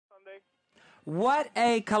Sunday? What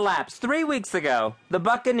a collapse. 3 weeks ago, the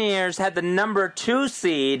Buccaneers had the number 2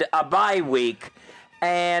 seed, a bye week,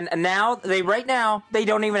 and right now, they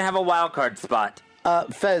don't even have a wild card spot.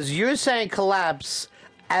 Fez, you're saying collapse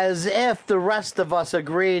as if the rest of us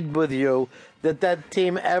agreed with you that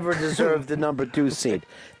team ever deserved the number 2 seed.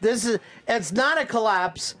 It's not a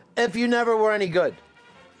collapse if you never were any good.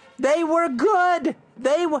 They were good.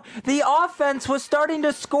 The offense was starting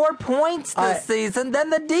to score points this season.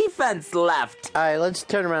 Then the defense left. All right, let's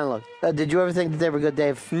turn around and look. Did you ever think that they were good,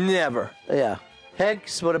 Dave? Never. Yeah.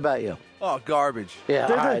 Hicks, what about you? Oh, garbage. Yeah,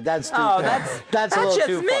 all right, that's too that's a little just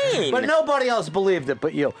too far. mean. But nobody else believed it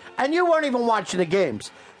but you. And you weren't even watching the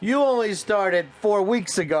games. You only started 4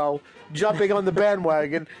 weeks ago jumping on the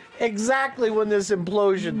bandwagon exactly when this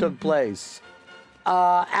implosion took place.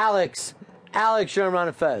 Alex, you're on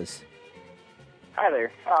Ron Fez. Hi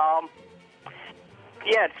there.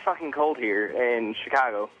 Yeah, it's fucking cold here in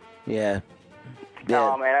Chicago. Yeah. And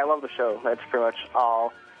I love the show. That's pretty much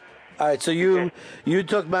all. All right, so you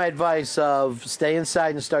took my advice of stay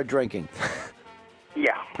inside and start drinking.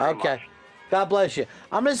 Yeah. Okay. Much. God bless you.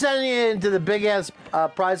 I'm going to send you into the big-ass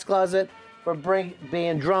prize closet for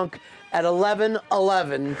being drunk at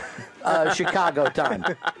 11:11 Chicago time.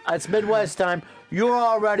 That's Midwest time. You're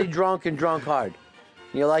already drunk and drunk hard.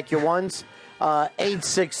 You like your ones?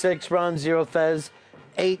 866-RON-0-FEZ.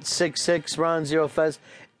 866-RON-0-FEZ.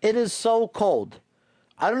 It is so cold.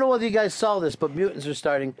 I don't know whether you guys saw this, but mutants are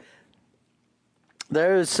starting.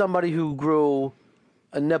 There is somebody who grew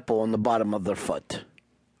a nipple on the bottom of their foot.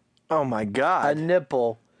 Oh, my God. A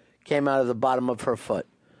nipple came out of the bottom of her foot.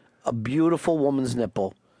 A beautiful woman's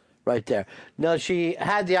nipple right there. Now, she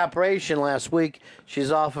had the operation last week.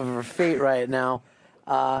 She's off of her feet right now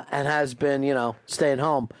and has been, staying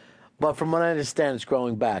home. But from what I understand, it's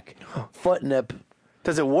growing back. Foot nip.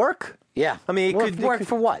 Does it work? Yeah. I mean, it could work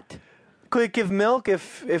for what? Could it give milk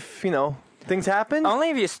if things happen? Only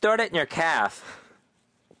if you stored it in your calf.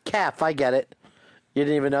 Calf, I get it. You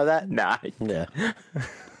didn't even know that? Nah. Yeah.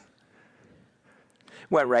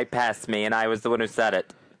 Went right past me, and I was the one who said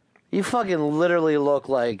it. You fucking literally look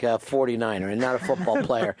like a 49er and not a football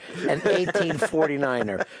player. An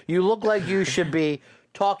 1849er. You look like you should be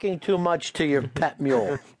talking too much to your pet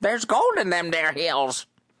mule. There's gold in them there hills.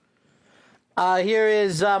 Here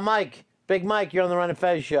is Mike. Big Mike, you're on the Ron and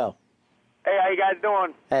Fez show. Hey, how you guys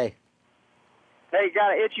doing? Hey. Hey,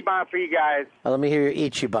 got an Ichiban for you guys. Let me hear your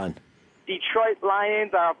Ichiban. Detroit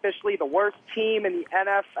Lions are officially the worst team in the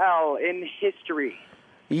NFL in history.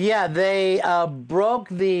 Yeah, they broke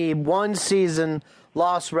the one-season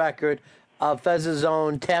loss record of Fez's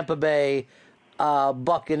own Tampa Bay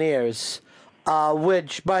Buccaneers,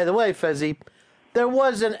 which, by the way, Fezzy, there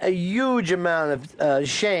wasn't a huge amount of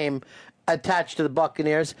shame attached to the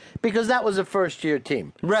Buccaneers because that was a first-year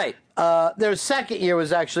team. Right. Their second year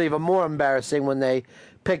was actually even more embarrassing when they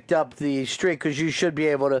picked up the streak because you should be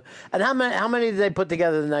able to. And how many did they put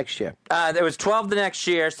together the next year? There was 12 the next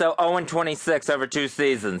year, so 0-26 over 2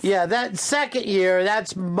 seasons. Yeah, that second year,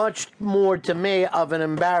 that's much more to me of an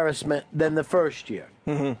embarrassment than the first year.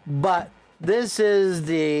 Mm-hmm. But this is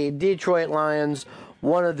the Detroit Lions,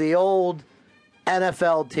 one of the old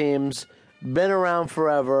NFL teams, been around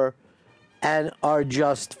forever, and are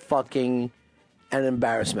just fucking an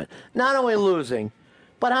embarrassment. Not only losing,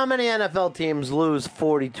 but how many NFL teams lose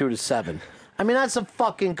 42-7? I mean, that's a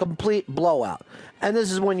fucking complete blowout. And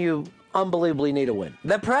this is when you unbelievably need a win.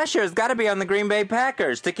 The pressure's got to be on the Green Bay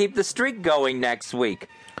Packers to keep the streak going next week.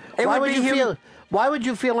 Why would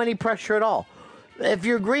you feel any pressure at all? If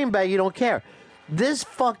you're Green Bay, you don't care. This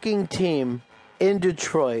fucking team in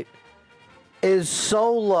Detroit is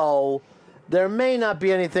so low, there may not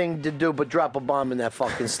be anything to do but drop a bomb in that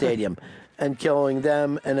fucking stadium and killing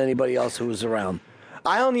them and anybody else who was around.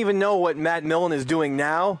 I don't even know what Matt Millen is doing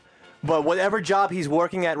now, but whatever job he's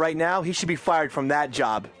working at right now, he should be fired from that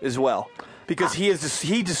job as well. Because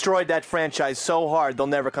he destroyed that franchise so hard, they'll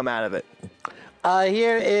never come out of it.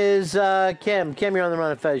 Here is Kim. Kim, you're on the Ron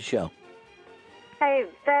and Fez show. Hey,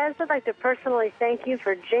 Fez, I'd like to personally thank you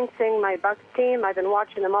for jinxing my Bucks team. I've been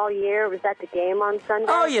watching them all year. Was at the game on Sunday.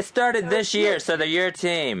 Oh, you started this year, so they're your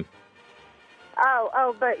team.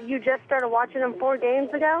 Oh, but you just started watching them 4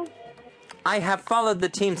 games ago? I have followed the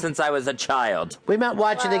team since I was a child. We meant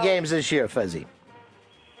watching the games this year, Fezzy.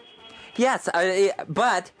 Yes,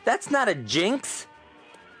 but that's not a jinx.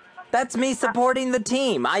 That's me supporting the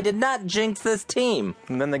team. I did not jinx this team.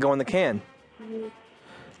 And then they go in the can.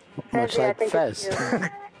 Much like Fez.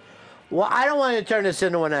 Well, I don't want to turn this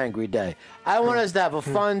into an angry day. I want us to have a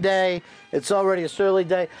fun day. It's already a surly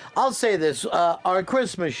day. I'll say this. Our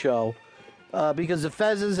Christmas show, because of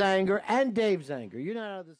Fez's anger and Dave's anger, you're not out of this.